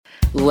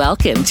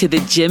Welcome to the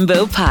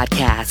Jimbo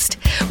Podcast,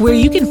 where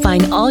you can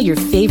find all your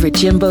favorite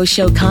Jimbo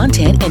Show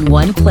content in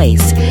one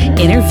place.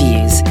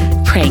 Interviews,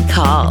 prank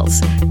calls,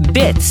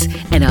 bits,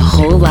 and a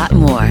whole lot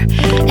more.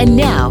 And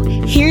now,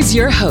 here's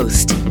your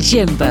host,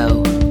 Jimbo.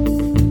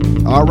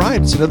 All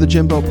right, it's another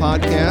Jimbo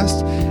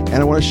Podcast, and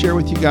I want to share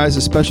with you guys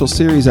a special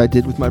series I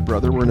did with my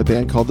brother. We're in a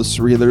band called the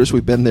Surrealtors.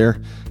 We've been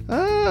there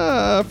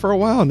for a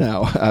while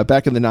now.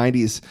 Back in the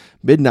 90s,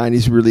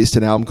 mid-90s, we released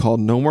an album called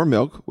No More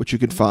Milk, which you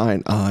can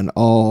find on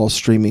all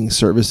streaming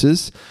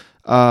services.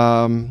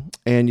 And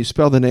you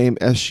spell the name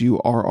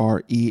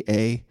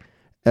Surrealtors,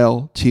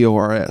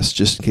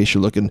 just in case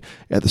you're looking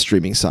at the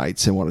streaming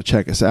sites and want to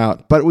check us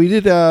out. But we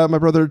did, my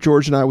brother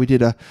George and I, we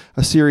did a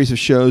series of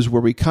shows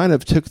where we kind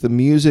of took the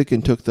music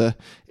and took the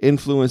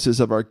influences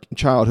of our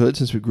childhood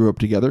since we grew up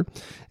together,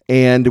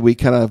 and we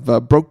kind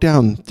of broke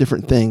down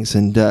different things,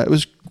 and it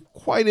was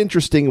quite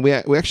interesting. We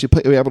actually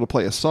were able to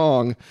play a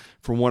song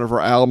from one of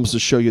our albums to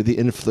show you the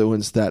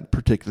influence that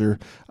particular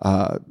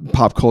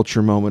pop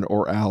culture moment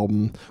or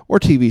album or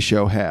TV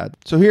show had.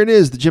 So here it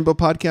is. The Jimbo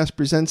Podcast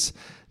presents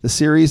the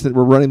series that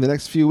we're running the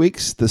next few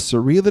weeks, the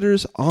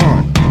Surrealtors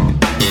On.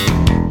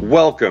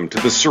 Welcome to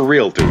the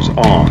Surrealtors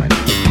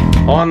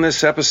On. On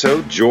this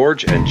episode,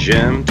 George and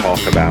Jim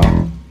talk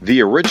about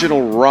the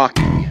original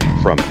Rocky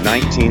from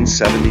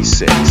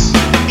 1976.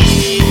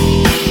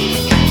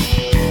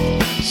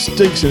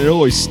 Stinks in it.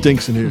 Always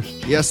stinks in here.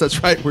 Yes,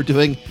 that's right. We're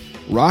doing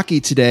Rocky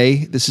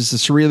today. This is the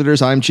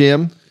Surrealtors. I'm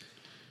Jim.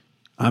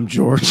 I'm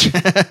George.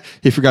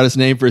 He forgot his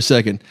name for a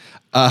second.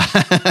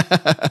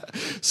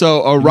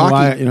 So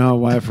Rocky. You know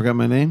why I forgot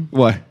my name?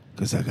 Why?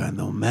 Because I got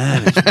no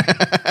management.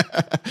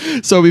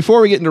 So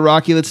before we get into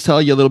Rocky, let's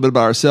tell you a little bit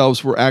about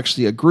ourselves. We're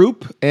actually a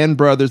group and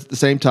brothers at the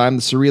same time.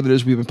 The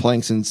Surrealtors, we've been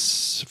playing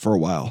for a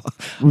while.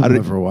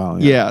 For a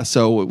while, yeah.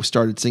 So we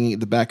started singing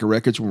at the back of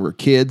records when we were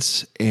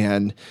kids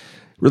and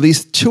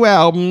released 2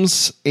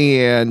 albums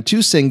and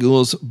 2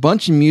 singles, a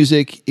bunch of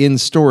music in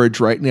storage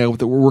right now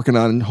that we're working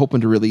on and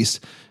hoping to release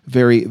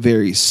very,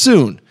 very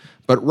soon.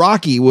 But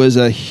Rocky was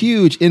a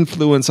huge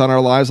influence on our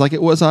lives, like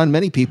it was on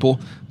many people.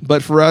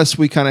 But for us,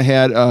 we kind of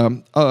had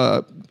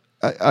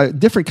a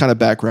different kind of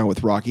background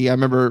with Rocky. I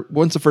remember,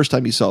 when's the first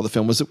time you saw the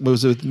film? Was it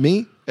with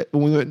me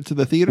when we went to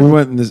the theater? We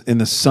went in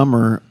the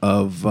summer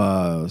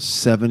of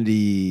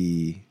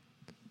 70.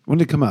 When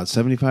did it come out?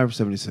 75 or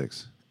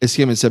 76? It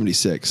came in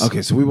 76.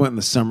 Okay, so we went in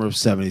the summer of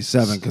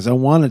 77 because I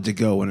wanted to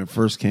go when it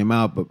first came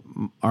out, but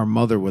our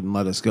mother wouldn't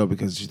let us go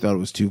because she thought it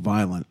was too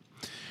violent.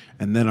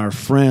 And then our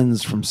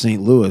friends from St.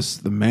 Louis,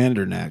 the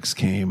Mandernacks,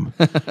 came.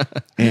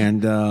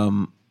 And I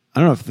don't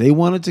know if they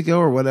wanted to go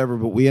or whatever,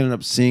 but we ended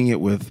up seeing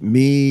it with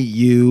me,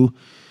 you,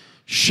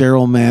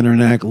 Cheryl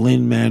Mandernack,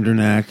 Lynn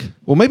Mandernack.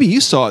 Well, maybe you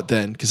saw it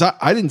then, because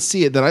I didn't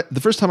see it. The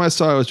first time I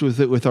saw it was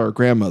with our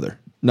grandmother,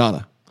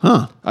 Nana.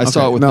 Huh? I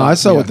saw it with. I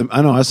saw it with the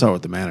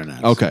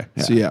Mandernacks. Okay,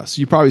 yeah. So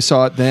you probably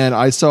saw it then.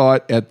 I saw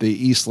it at the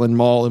Eastland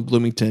Mall in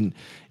Bloomington.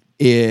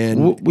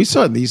 We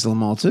saw it in the Eastland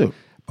Mall too.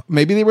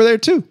 Maybe they were there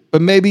too,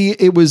 but maybe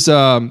it was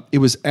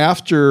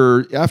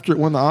after it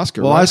won the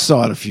Oscar. Well, right? I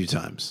saw it a few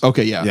times.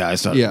 Okay, yeah, I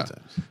saw it. A few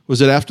times. Was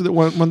it after it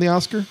won the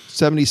Oscar?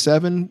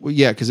 77? Well,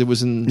 yeah, because it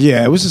was in.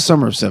 Yeah, it was the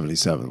summer of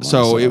 77.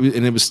 So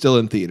it was still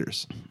in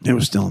theaters. It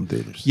was still in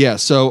theaters. Yeah,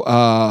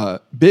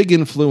 so big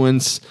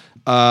influence.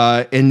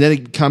 And then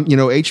it come,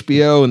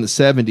 HBO in the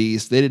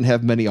 70s, they didn't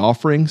have many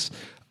offerings.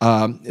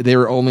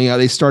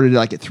 They started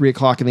like at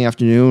 3:00 in the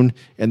afternoon,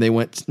 and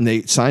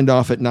they signed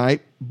off at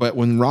night. But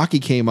when Rocky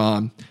came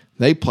on,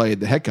 they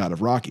played the heck out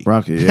of Rocky.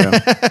 Rocky, yeah.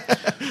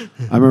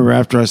 I remember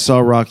after I saw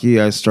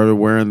Rocky, I started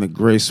wearing the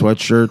gray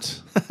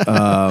sweatshirt.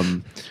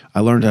 I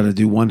learned how to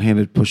do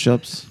one-handed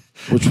push-ups,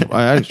 which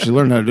I actually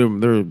learned how to do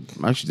them.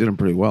 I actually did them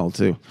pretty well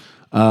too.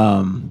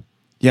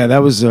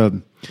 That was it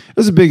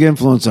was a big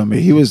influence on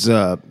me. He was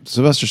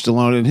Sylvester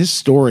Stallone, and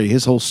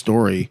his whole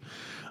story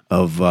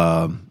of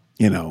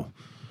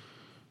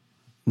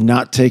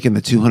not taking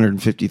the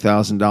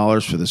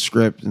 $250,000 for the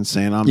script and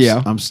saying I'm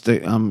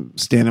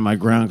standing my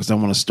ground because I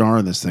want to star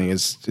in this thing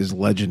is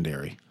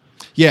legendary.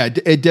 Yeah,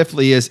 it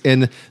definitely is.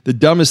 And the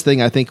dumbest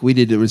thing I think we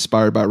did to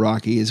inspired by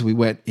Rocky is we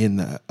went in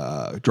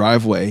the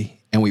driveway.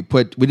 And we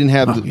did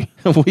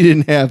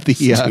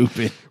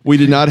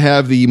not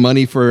have the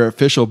money for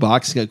official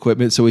boxing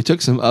equipment, so we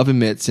took some oven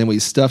mitts and we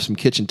stuffed some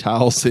kitchen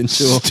towels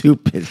into them.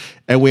 Stupid.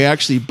 And we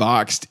actually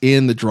boxed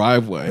in the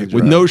driveway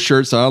with no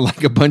shirts on,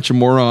 like a bunch of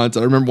morons.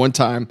 I remember one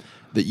time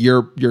that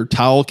your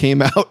towel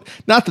came out.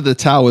 Not that the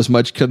towel was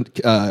much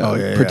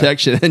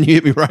protection, and you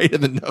hit me right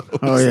in the nose.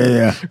 Oh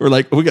yeah. We're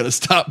like, we got to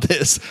stop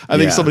this. I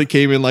think somebody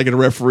came in like a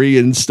referee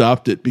and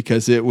stopped it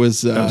because it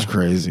was. That was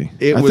crazy.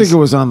 I think it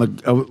was on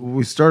the.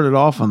 We started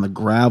off on the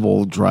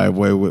gravel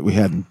driveway we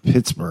had in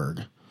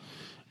Pittsburgh,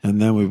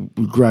 and then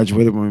we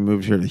graduated when we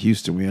moved here to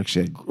Houston. We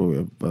actually had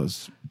a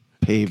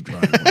paved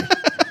driveway.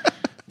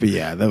 But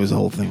yeah, the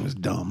whole thing was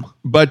dumb.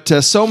 But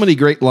so many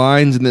great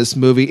lines in this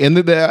movie, and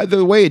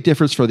the way it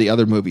differs for the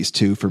other movies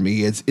too. For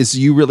me, is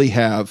you really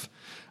have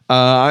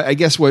I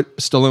guess what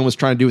Stallone was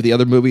trying to do with the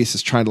other movies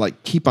is trying to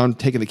like keep on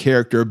taking the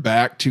character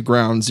back to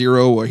ground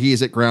zero, where he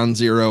is at ground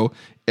zero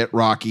at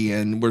Rocky,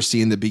 and we're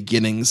seeing the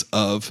beginnings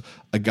of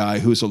a guy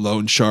who's a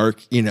loan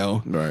shark,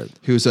 Right.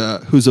 who's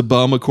a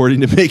bum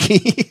according to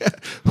Mickey.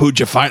 Who'd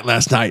you fight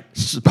last night?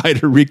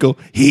 Spider Rico.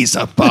 He's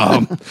a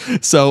bum.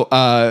 So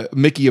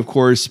Mickey, of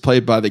course,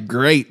 played by the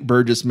great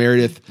Burgess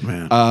Meredith,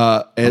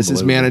 as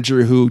his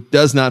manager, who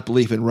does not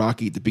believe in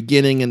Rocky at the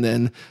beginning, and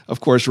then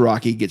of course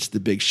Rocky gets the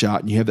big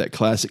shot, and you have that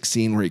classic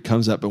scene where he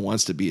comes up and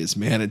wants to be his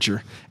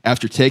manager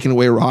after taking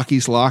away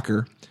Rocky's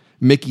locker.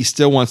 Mickey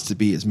still wants to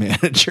be his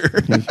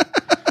manager.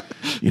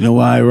 You know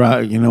why?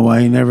 You know why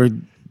he never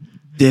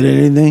did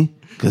anything?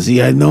 Because he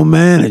had no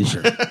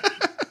manager.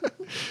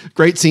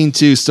 Great scene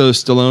too. So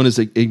Stallone is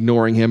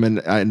ignoring him,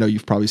 and I know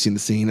you've probably seen the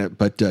scene,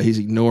 but he's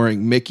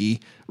ignoring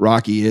Mickey.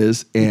 Rocky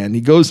is, and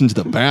he goes into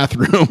the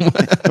bathroom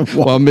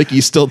while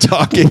Mickey's still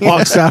talking.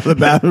 Walks out of the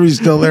bathroom, he's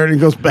still there, and he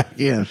goes back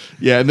in.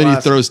 Yeah, and then he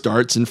throws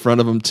darts in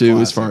front of him too,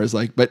 as far as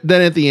like. But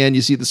then at the end,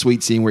 you see the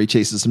sweet scene where he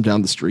chases him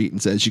down the street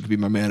and says, "You could be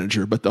my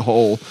manager." But the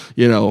whole,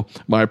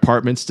 my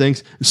apartment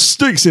stinks. It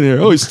stinks in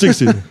here. Oh, it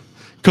stinks in here.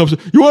 Comes.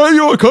 You want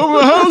to come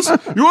to my house?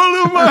 You want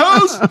to live in my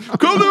house?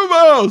 Come live in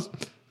my house.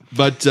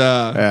 But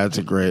yeah, that's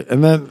a great.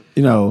 And then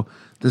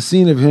the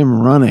scene of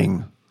him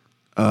running.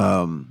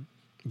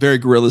 Very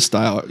guerrilla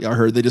style. I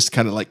heard they just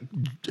kind of like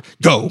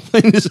go.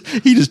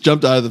 He just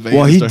jumped out of the van.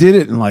 Well, he did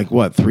it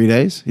in 3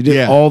 days. He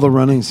did all the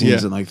running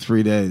scenes in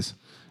 3 days.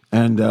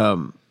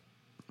 And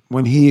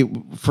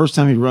when first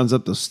time he runs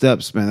up those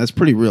steps, man, that's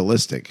pretty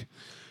realistic.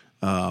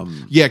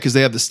 Yeah, because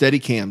they have the steady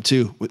cam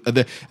too.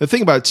 The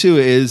thing about it too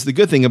is the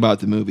good thing about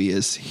the movie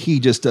is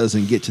he just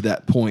doesn't get to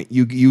that point.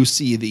 You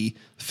see the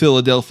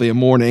Philadelphia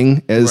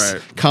morning as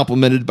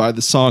complimented by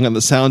the song on the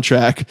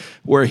soundtrack,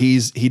 where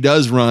he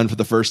does run for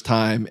the first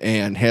time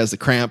and has the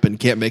cramp and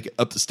can't make it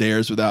up the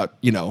stairs without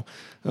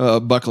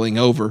buckling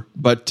over.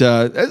 But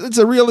it's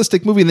a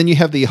realistic movie. And then you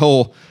have the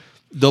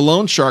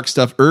loan shark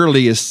stuff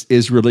early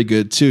is really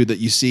good too. That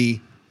you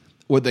see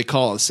what they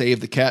call a save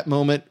the cat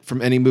moment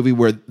from any movie,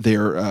 where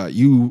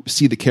you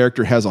see the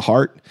character has a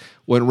heart.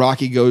 When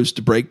Rocky goes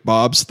to break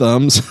Bob's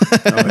thumbs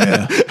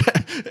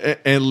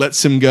and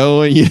lets him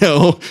go, and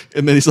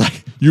then he's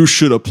like, "You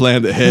should have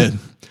planned ahead.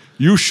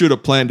 You should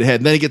have planned ahead."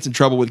 And then he gets in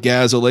trouble with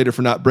Gazzo later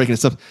for not breaking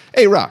his thumbs.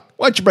 "Hey, Rock,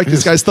 why'd you break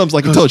this guy's thumbs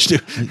like I told you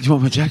to?" "You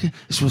want my jacket?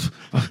 It's worth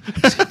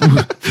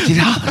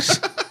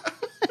 $50.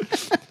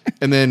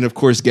 And then, of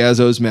course,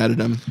 Gazzo's mad at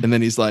him. And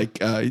then he's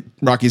like,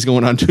 Rocky's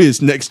going on to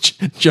his next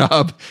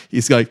job.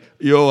 He's like,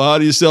 "Yo, how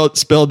do you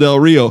spell Del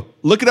Rio?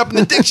 Look it up in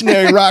the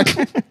dictionary, Rock."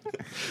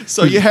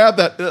 So you have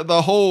that,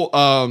 the whole...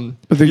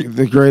 But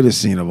the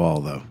greatest scene of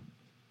all, though.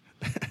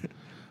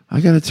 "I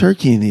got a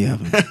turkey in the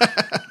oven."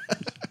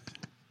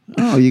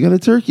 "Oh, you got a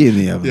turkey in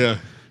the oven? Yeah.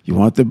 You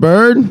want the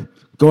bird?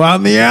 Go out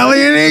in the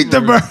alley and eat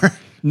the bird."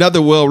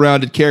 Another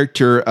well-rounded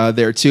character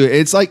there too.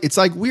 It's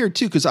like weird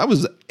too, because I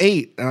was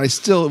 8 and I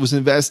still was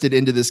invested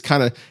into this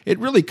kind of. It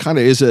really kind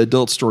of is an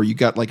adult story. You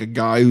got like a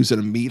guy who's in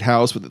a meat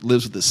house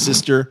lives with his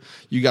sister.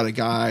 You got a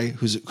guy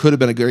who's could have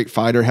been a great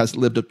fighter, hasn't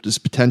lived up to his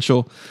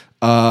potential,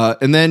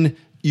 and then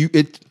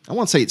I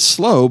won't say it's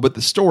slow, but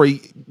the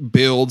story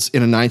builds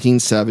in a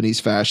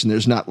 1970s fashion.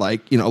 There's not a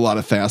lot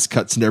of fast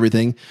cuts and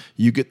everything.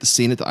 You get the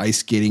scene at the ice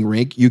skating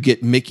rink. You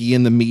get Mickey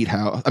in the meat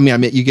house.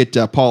 You get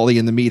Paulie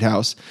in the meat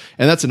house,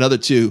 and that's another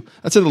too.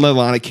 That's another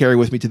line I carry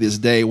with me to this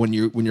day. When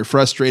you're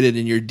frustrated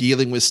and you're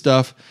dealing with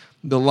stuff,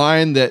 the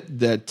line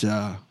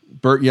that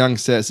Burt Young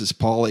says is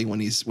Paulie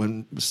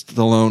when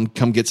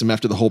Stallone gets him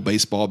after the whole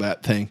baseball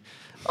bat thing.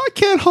 "I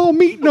can't haul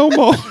meat no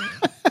more."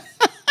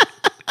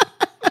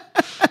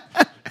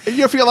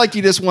 You feel like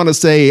you just want to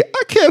say,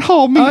 "I can't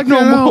haul meat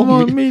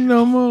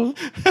no more."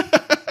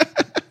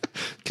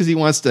 Because he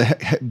wants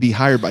to be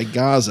hired by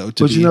Gazzo.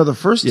 The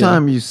first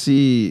time you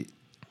see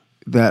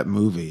that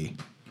movie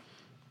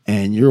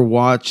and you're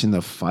watching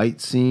the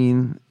fight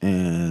scene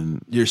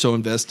and you're so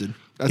invested.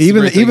 That's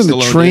even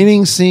the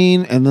training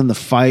scene and then the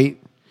fight.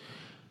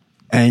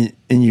 And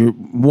you're,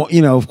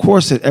 of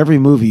course, at every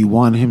movie you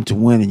want him to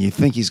win, and you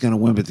think he's going to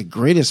win. But the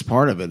greatest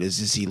part of it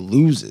is he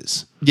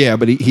loses. Yeah,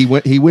 but he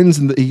wins.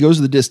 He goes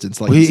the distance.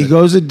 He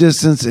goes the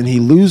distance, and he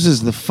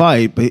loses the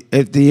fight. But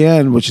at the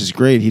end, which is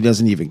great, he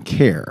doesn't even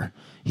care.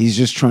 He's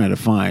just trying to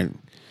find.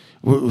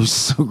 What was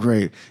so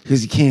great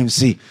because he can't even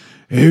see.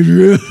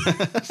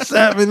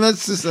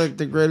 That's just like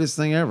the greatest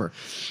thing ever.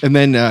 And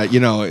then,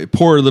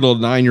 poor little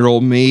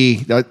 9-year-old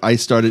me. I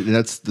started, and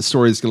that's the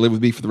story that's going to live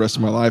with me for the rest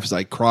of my life. Is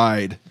I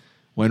cried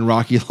when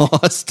Rocky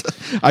lost.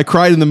 I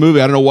cried in the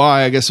movie. I don't know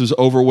why. I guess I was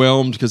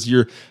overwhelmed because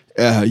your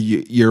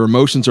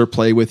emotions are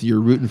played with. You're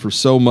rooting for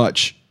so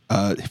much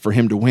for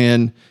him to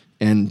win,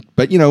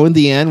 But in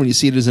the end, when you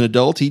see it as an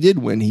adult, he did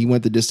win. He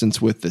went the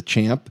distance with the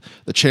champ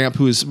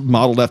who is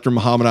modeled after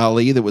Muhammad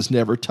Ali, that was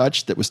never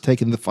touched, that was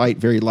taking the fight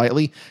very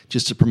lightly,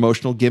 just a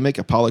promotional gimmick.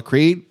 Apollo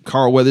Creed,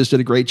 Carl Weathers did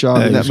a great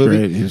job in that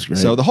movie. He was great.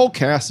 So the whole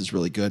cast is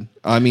really good.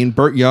 I mean,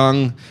 Burt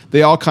Young,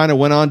 they all kind of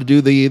went on to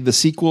do the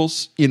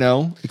sequels,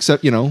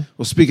 except. Well,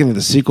 speaking of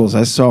the sequels,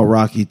 I saw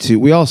Rocky 2.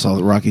 We all saw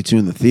Rocky 2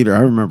 in the theater. I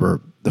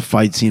remember the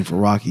fight scene for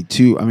Rocky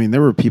 2. I mean,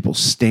 there were people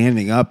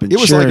standing up and it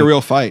was cheering. like a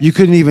real fight. You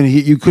couldn't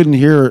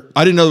hear.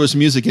 I didn't know there was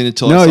music in it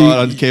until I saw it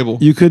on the cable.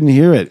 You couldn't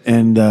hear it,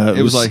 and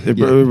it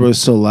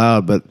was so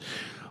loud. But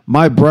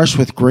my brush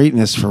with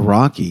greatness for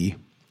Rocky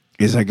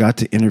is I got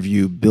to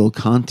interview Bill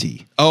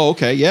Conti. Oh,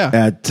 okay, yeah.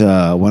 At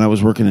when I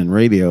was working in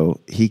radio,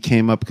 he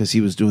came up because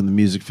he was doing the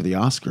music for the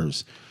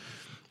Oscars,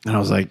 and I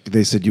was like,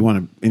 they said, "You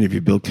want to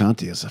interview Bill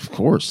Conti?" I said, "Of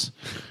course."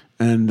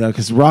 And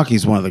because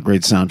Rocky's one of the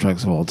great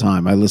soundtracks of all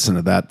time, I listen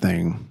to that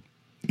thing,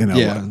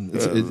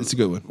 it's a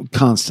good one,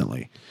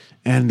 constantly.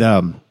 And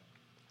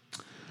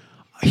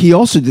he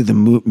also did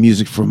the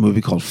music for a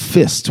movie called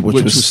Fist,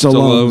 which was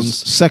Stallone's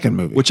second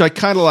movie, which I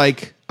kind of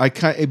like.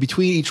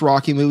 Between each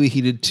Rocky movie, he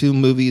did two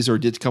movies or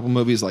did a couple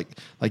movies. Like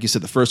you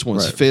said, the first one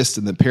was Fist,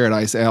 and then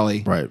Paradise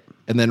Alley, right,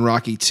 and then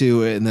Rocky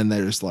 2, and then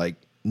there's like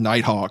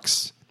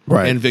Nighthawks,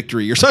 right, and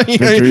Victory or something.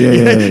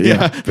 Victory,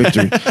 yeah.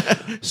 Victory.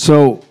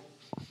 So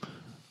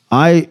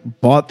I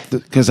bought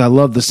because I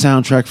love the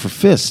soundtrack for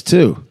Fist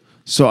too.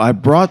 So I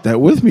brought that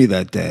with me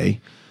that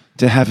day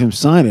to have him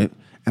sign it,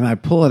 and I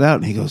pull it out,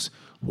 and he goes,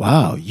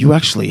 "Wow, you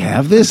actually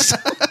have this?"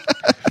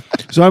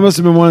 So I must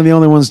have been one of the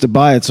only ones to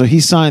buy it. So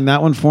he signed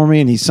that one for me,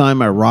 and he signed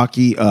my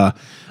Rocky. I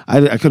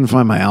couldn't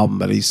find my album,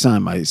 but he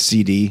signed my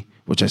CD,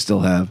 which I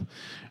still have.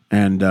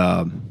 And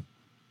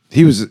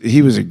he was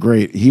a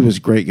great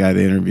guy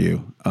to interview.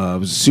 It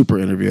was a super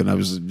interview, and I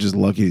was just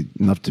lucky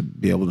enough to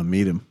be able to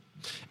meet him.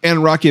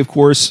 And Rocky, of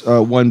course,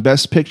 won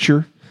Best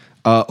Picture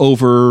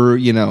over.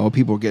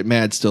 People get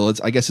mad still.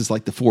 I guess it's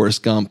like the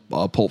Forrest Gump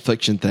Pulp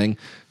Fiction thing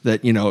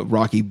that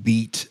Rocky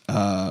beat.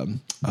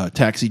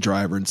 Taxi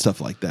Driver and stuff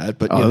like that,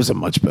 but it was a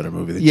much better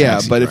movie than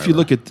Taxi Driver. If you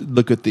look at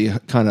the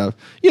kind of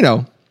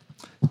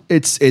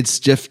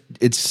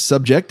it's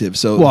subjective.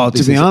 So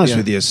to be honest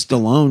with you,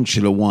 Stallone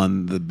should have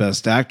won the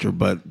Best Actor,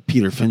 but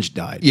Peter Finch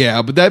died.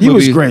 Yeah, but that he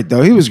movie was great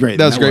though. He was great.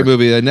 That was a great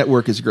movie. The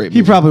Network is a great movie.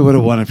 He probably would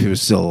have won if he was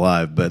still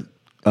alive, but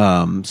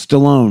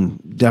Stallone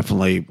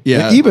definitely.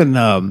 Yeah. Even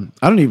I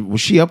don't even.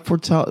 Was she up for?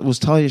 Was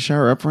Talia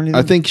Shire up for anything?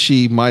 I think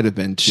she might have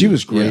been too. She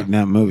was great in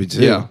that movie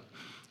too. Yeah.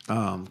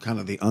 Kind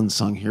of the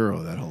unsung hero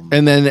of that whole movie.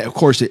 And then, of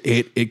course,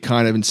 it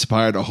kind of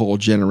inspired a whole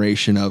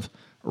generation of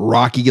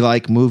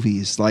Rocky-like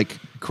movies, like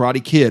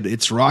Karate Kid.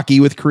 It's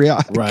Rocky with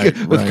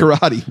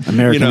karate.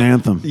 American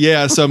Anthem.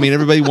 Yeah, so,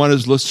 everybody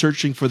was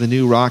searching for the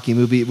new Rocky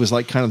movie. It was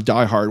like kind of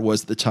Die Hard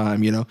was at the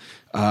time,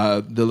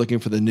 They're looking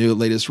for the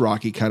latest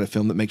Rocky kind of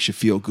film that makes you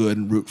feel good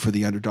and root for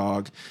the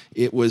underdog.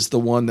 It was the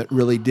one that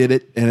really did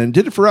it, and it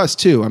did it for us,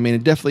 too.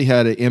 It definitely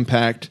had an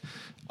impact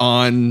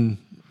on...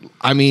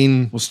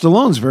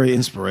 Stallone's very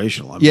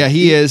inspirational.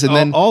 He is, and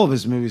then all of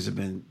his movies have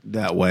been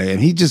that way.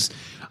 And he just,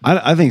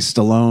 I think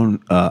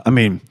Stallone.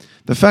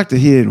 The fact that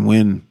he didn't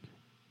win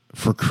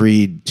for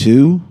Creed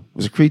 2,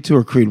 was it Creed 2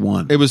 or Creed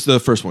 1? It was the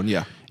first one.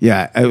 Yeah,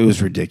 it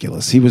was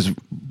ridiculous. He was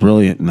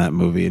brilliant in that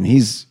movie, and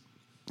he's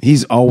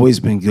always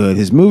been good.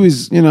 His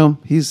movies,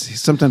 he's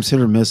sometimes hit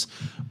or miss,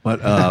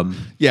 but when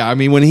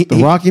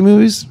the Rocky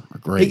movies are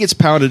great. He gets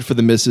pounded for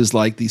the misses,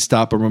 like the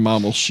Stop or My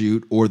Mom Will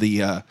Shoot, or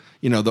the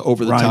the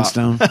over the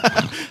Rhinestone.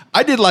 top.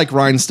 I did like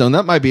Rhinestone.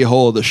 That might be a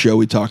whole other show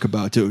we talk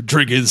about too.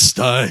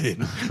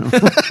 Drinkenstein.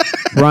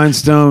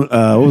 Rhinestone.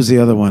 What was the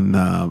other one?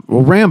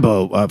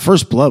 Rambo.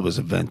 First Blood was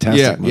a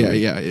fantastic movie.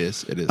 Yeah, it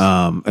is.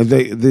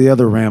 The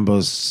other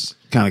Rambos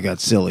kind of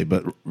got silly,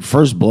 but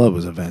First Blood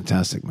was a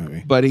fantastic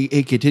movie. But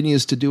he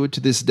continues to do it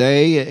to this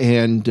day,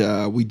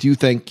 and we do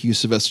thank you,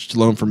 Sylvester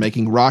Stallone, for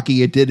making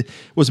Rocky. It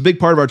was a big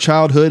part of our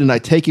childhood, and I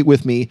take it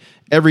with me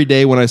every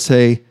day when I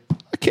say,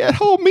 I can't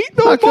hold meat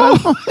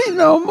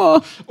no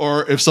more.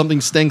 Or if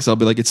something stinks, I'll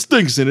be like, it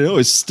stinks in it. It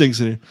always stinks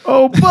in it.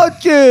 Oh, butt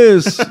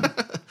kiss.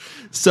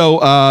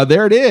 So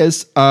there it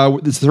is.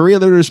 The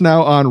Surrealtors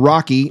now on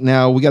Rocky.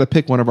 Now we got to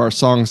pick one of our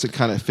songs that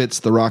kind of fits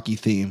the Rocky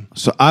theme.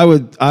 So I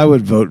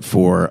would vote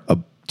for a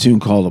tune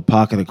called "A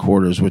Pocket of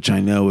Quarters," which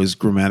I know is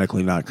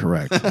grammatically not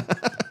correct.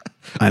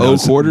 I know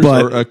quarters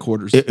or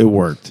quarters. It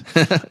worked.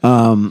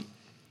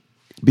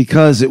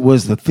 Because it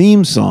was the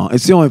theme song.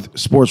 It's the only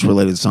sports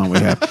related song we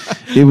have.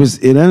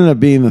 It ended up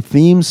being the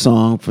theme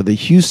song for the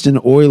Houston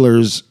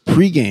Oilers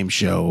pregame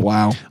show.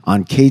 Wow.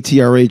 On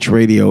KTRH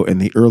radio in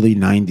the early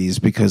 90s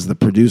because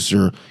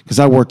because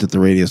I worked at the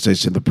radio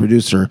station, the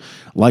producer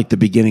liked the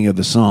beginning of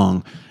the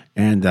song.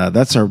 And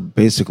that's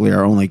basically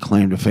our only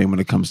claim to fame when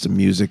it comes to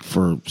music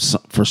for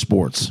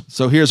sports.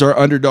 So here's our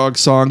underdog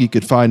song you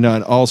could find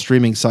on all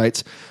streaming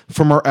sites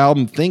from our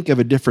album Think of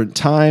a Different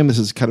Time. This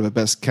is kind of a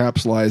best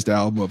capsulized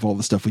album of all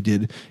the stuff we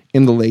did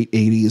in the late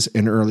 80s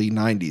and early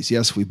 90s.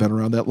 Yes, we've been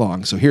around that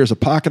long. So here's A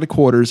Pocket of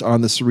Quarters on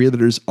the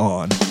Surrealtors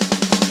on.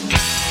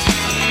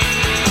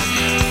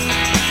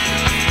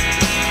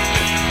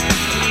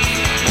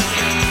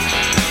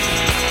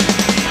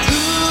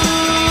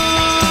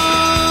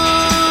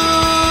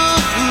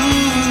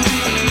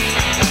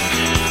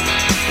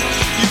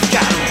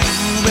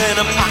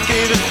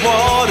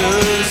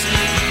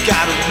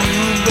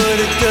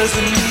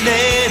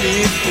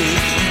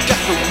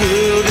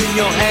 in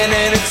your hand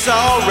and it's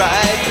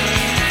alright.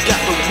 Got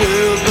the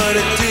world, but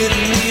it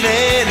didn't mean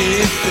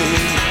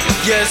anything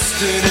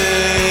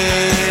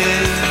yesterday.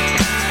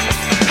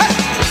 Hey!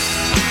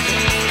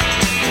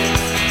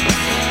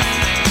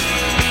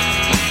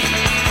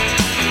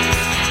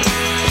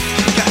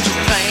 You got your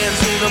plans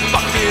in a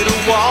bucket of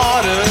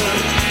water.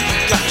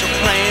 You got your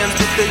plans,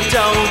 but they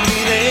don't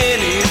mean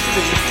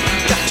anything.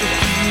 You got your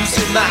views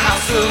in the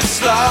house of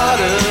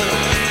slaughter.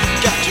 You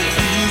got your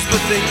views,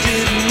 but they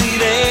didn't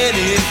mean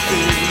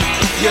anything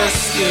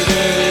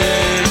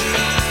yesterday.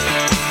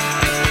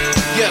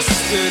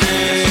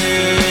 Yesterday.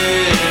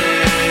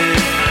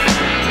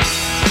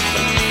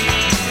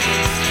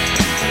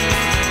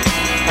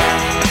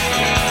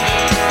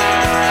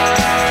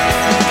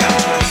 You got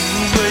your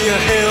room where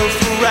you're held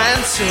for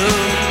ransom.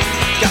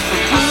 Got the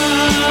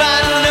room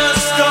and a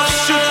stuffed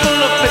shoe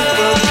full of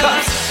paper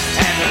cups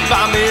and a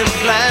bomb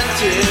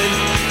implanted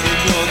in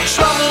your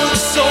troubled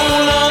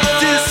soul of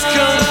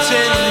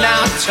discontent.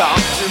 Now talk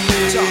to me.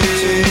 Talk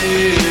to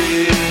me.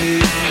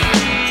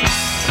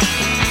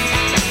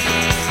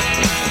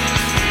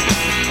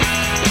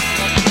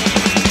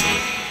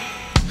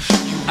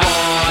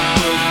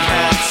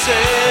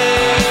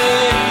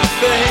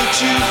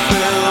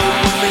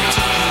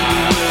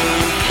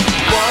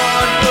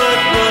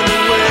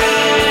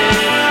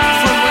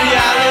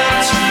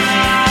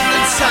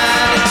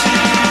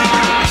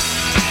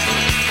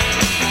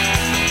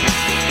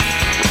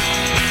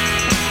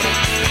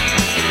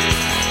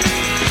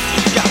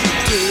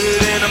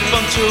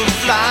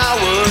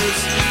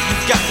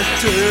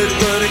 Dirt,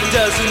 but it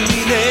doesn't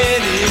mean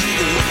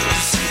anything. You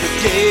see the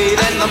gate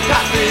and the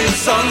path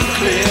is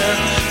unclear.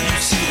 You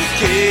see the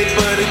gate,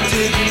 but it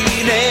didn't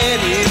mean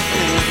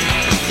anything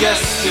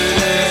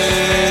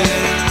yesterday.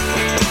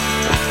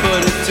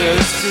 But it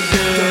does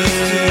today.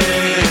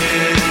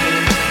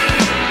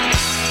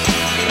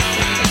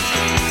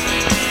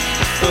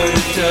 But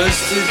it does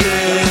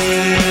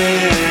today.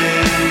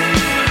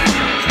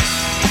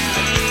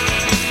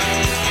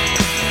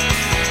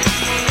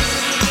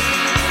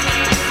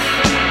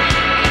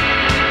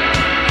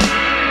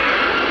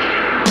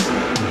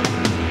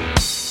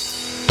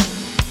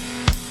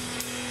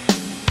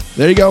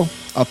 There you go.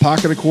 A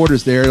pocket of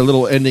quarters there. A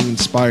little ending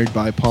inspired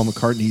by Paul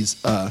McCartney's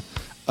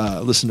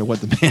Listen to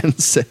What the Man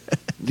Said.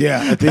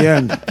 Yeah, at the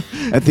end.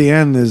 At the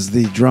end is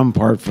the drum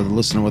part for the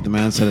Listen to What the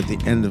Man Said at the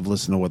end of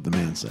Listen to What the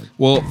Man Said.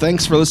 Well,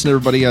 thanks for listening,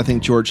 everybody. I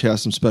think George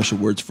has some special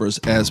words for us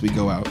as we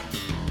go out.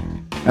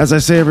 As I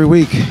say every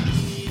week,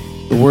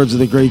 the words of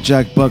the great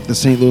Jack Buck, the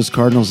St. Louis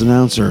Cardinals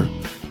announcer.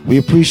 We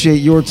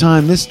appreciate your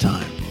time this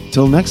time.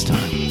 Till next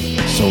time,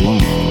 so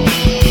long.